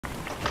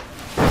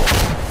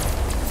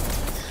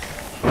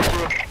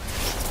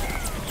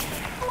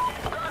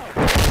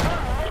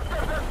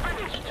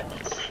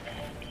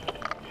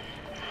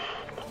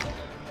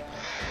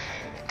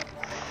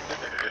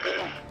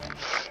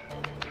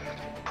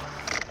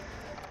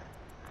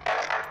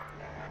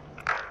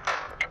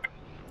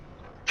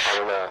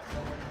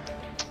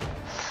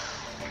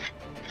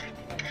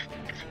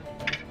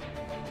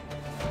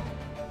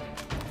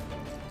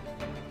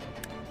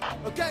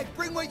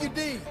you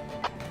need.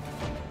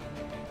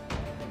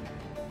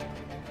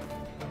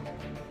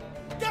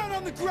 Down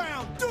on the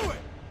ground, do it!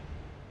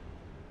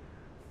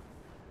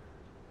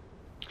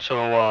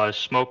 So,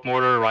 smoke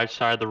mortar, right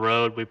side of the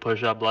road. We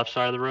push up left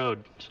side of the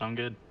road. Sound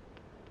good?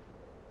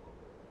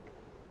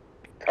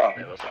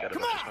 Copy.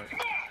 Come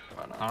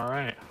on! All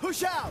right.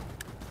 Push out!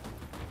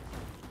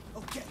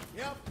 Okay,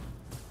 yep.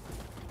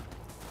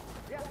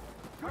 Yeah,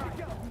 good to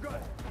go, I'm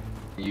good.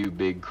 You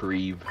big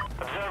creeve.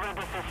 Observer,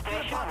 this is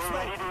station. We're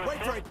ready to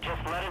assist.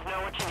 Just let us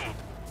know what you need.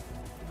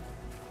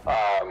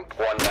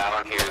 One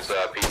down. Here's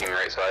peeking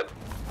right side.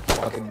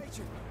 Okay.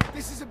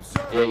 This is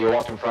observer. Yeah, you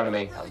walked in front of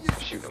me. I'm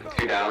shooting him.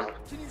 2 down.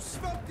 Can you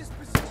smoke this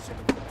position?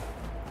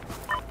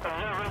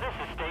 Observer, this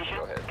is station.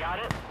 Go ahead. Got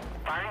it?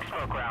 Firing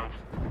smoke rounds.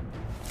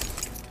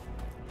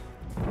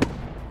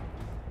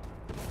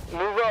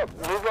 Move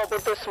up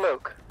with the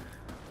smoke.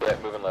 Yeah,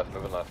 moving left,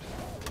 moving left.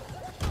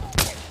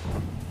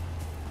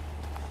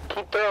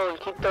 Keep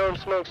throwing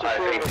smokes. I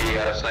think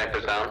the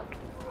sniper's down.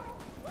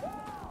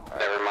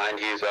 Never mind,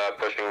 he's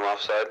pushing him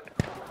offside.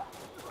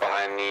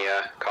 Behind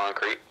the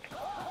concrete.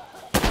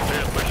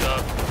 Yeah, push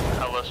up.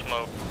 Hella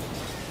smoke.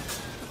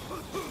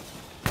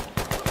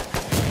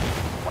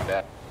 My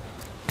dad.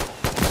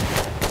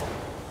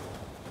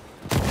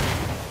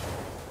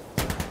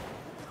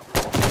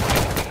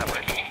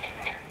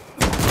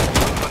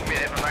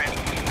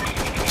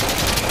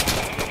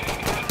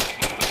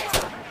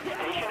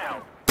 Station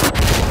out.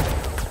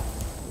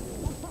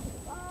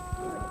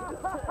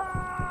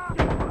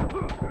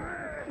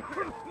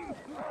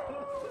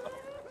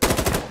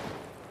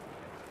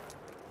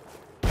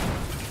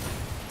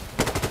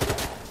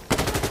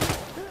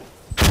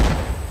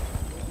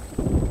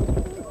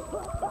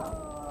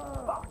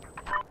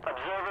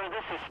 Observer,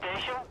 this is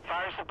station.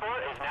 Fire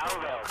support is now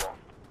available.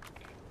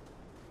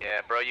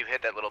 Yeah, bro, you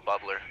hit that little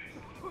bubbler.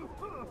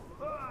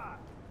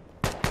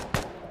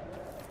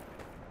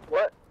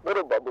 What?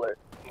 Little bubbler.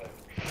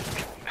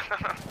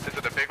 Is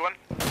it a big one?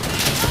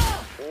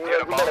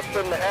 Yeah, we gotta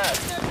put in the hat.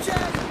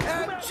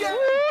 MJ!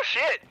 Oh,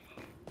 shit!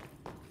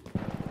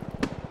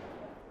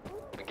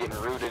 I'm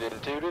getting rooted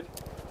and tooted.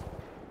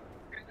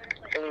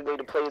 Any way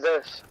to play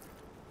this?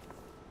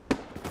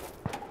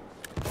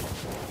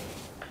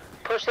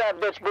 Push that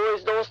bitch,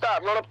 boys. Don't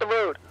stop. Run up the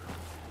road.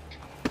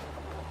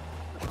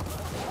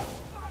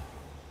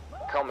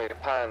 Call me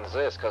Pines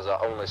this because I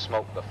only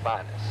smoke the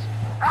finest.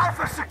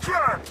 Alpha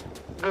secure!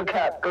 Go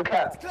cap. Go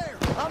cap. Clear,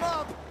 I'm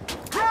up!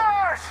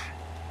 Push!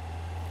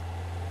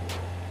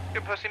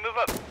 Good pussy, move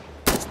up.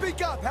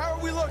 Speak up, how are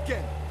we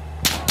looking?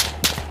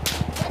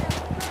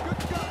 Good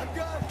gun,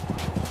 good.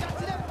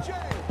 That's an MJ!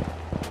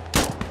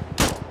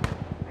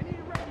 I need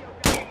a radio.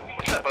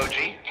 What's up, OG?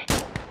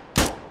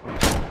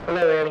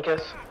 Hello,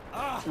 Anarchus.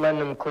 Letting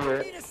them clear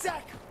Need it. a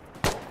sec!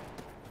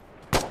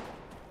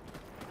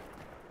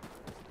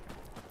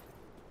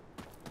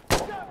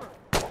 Observer!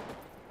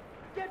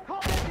 Get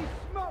caught in the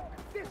smoke!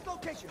 This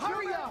location!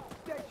 Hurry up!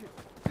 Station!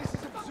 This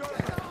is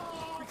Observer!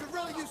 We could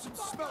really use some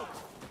smoke!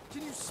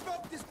 Can you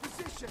smoke this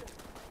position?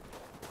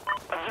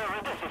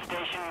 Observer, this is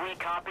station. We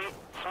copy.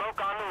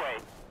 Smoke on the way.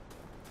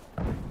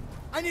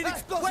 I need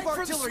explosive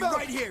artillery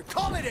right here!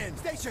 Call it in!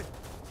 Station!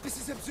 This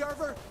is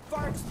Observer.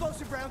 Fire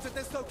explosive rounds at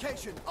this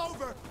location.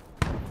 Over!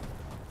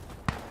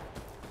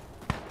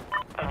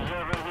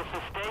 Observer, this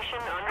is station.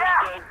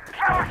 Understood.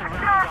 Explosive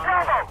rounds on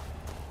the way.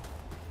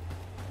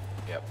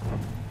 Yep.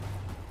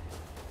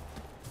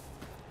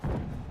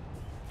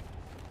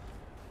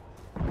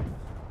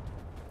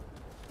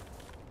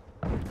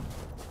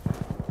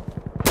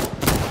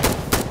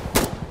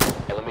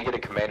 Hey, let me get a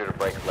commander to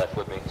break left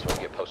with me so we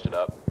can get posted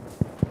up.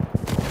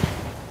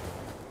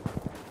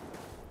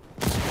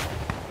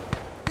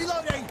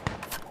 Reloading!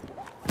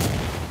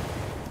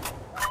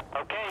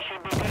 Okay,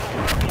 should be good as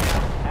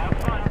well. Have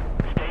fun.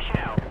 Station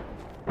out.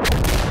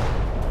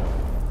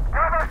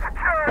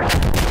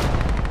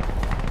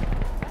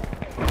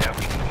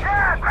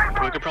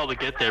 We could probably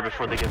get there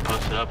before they get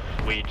posted up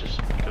if we just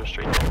go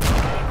straight there.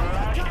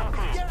 Garage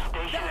complete. Get out!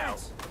 Station out.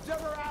 Balance!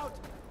 Observer out!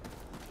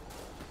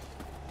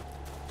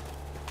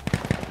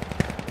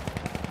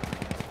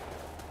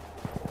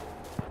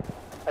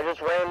 I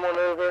just ran one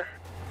over.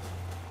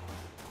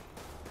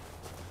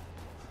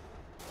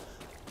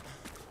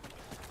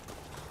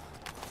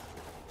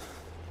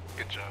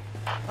 Good job.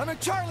 I'm in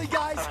Charlie,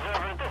 guys!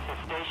 Observer, this is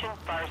station.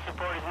 Fire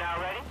support is now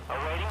ready.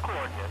 Awaiting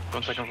coordinates.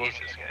 1 second, please.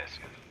 Jesus, guys.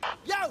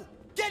 Yo!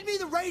 Get me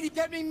the radio!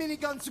 Get me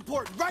minigun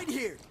support right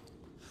here!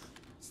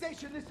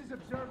 Station, this is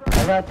Observer.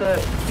 I got the.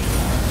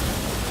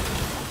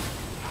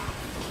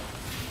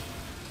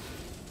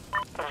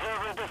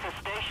 Observer, this is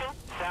station.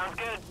 Sounds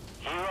good.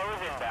 Hero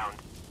is inbound.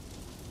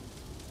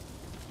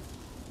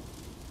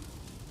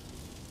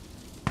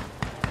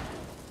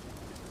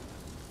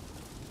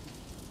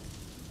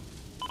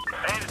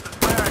 Hey, this is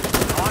Barrett.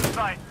 On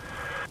site.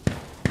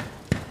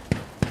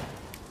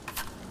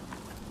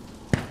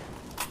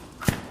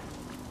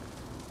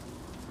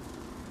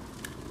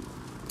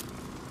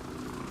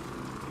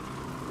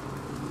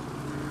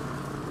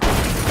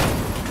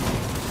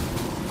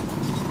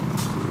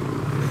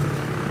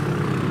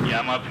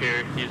 up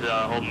here. He's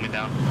holding me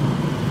down.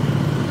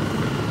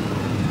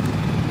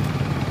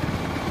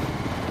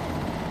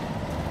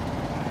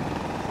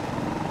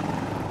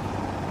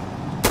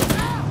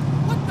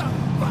 What the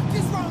fuck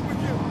is wrong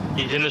with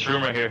you? He's in this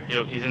room right here.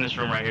 He's in this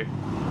room right here.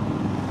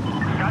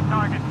 Got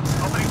target.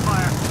 Opening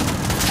fire.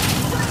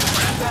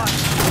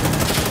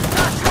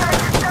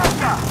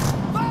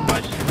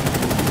 Nice.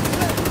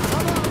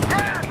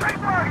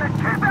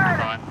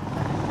 Fine.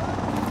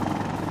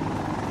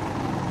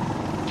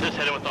 Just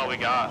hit it with all we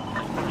got.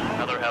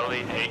 Another heli,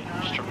 8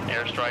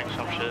 airstrike,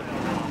 some shit.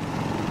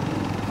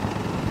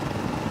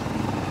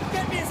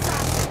 Get me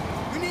assassin!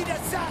 We need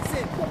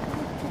assassin!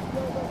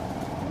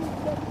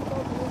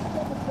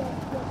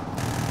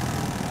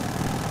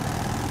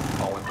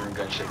 All in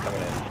gunship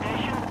coming in.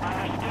 Station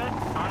understood.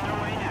 On their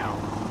way now.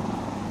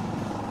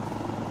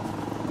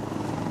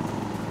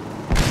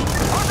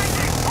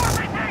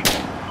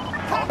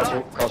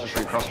 Cross the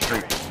street, cross the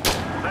street.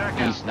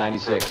 East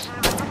 96.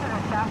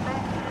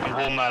 I'm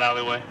holding that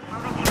alleyway.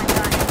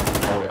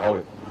 Hold it, hold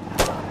it.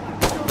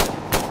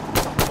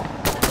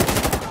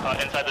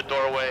 Inside the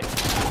doorway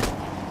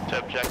to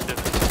objective.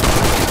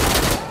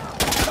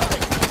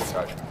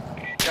 Gotcha.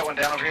 Got one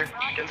down over here.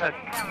 Get inside.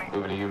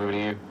 Moving to you, moving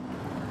to you.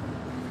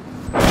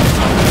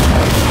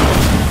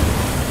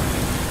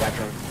 Back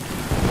room.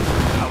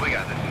 Oh, we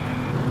got this.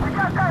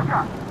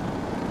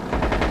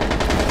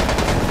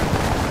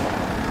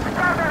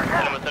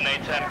 Hit him with an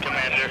A-10,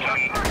 Commander.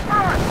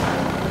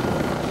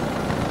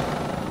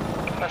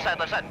 Left side,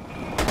 left side.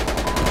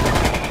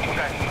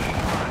 Okay.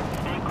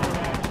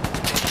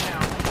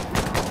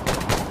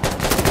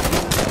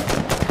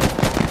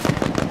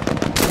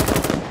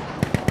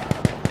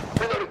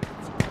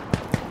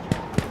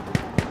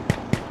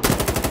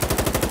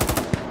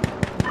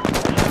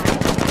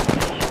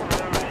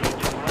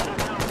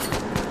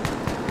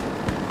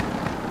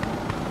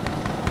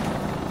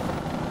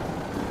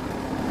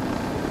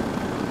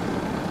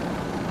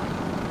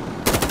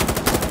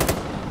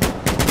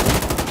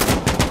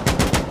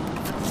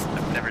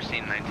 I've never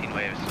seen 19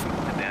 waves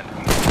at the end.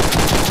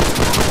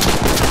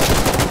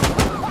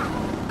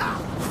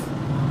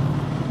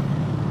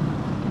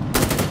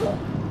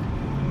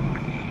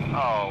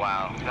 Oh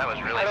wow, that was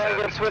really I know I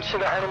sad. got switched to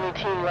the enemy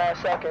team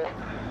last second.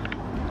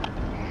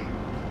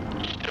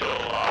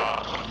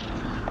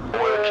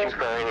 Boy, keep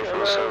crying, it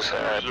feels so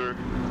sad.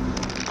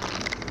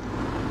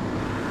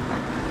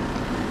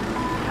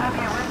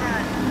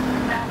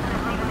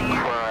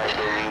 Cry,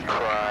 baby,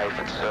 cry,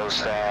 it's so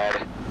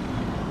sad.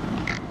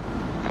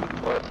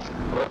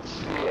 What's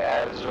the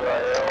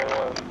Azrael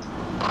one?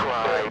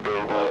 Cry,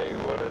 baby.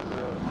 What is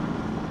it?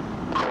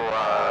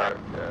 Cry.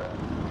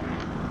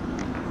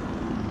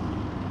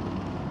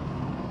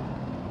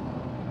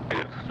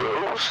 It's so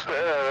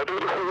sad.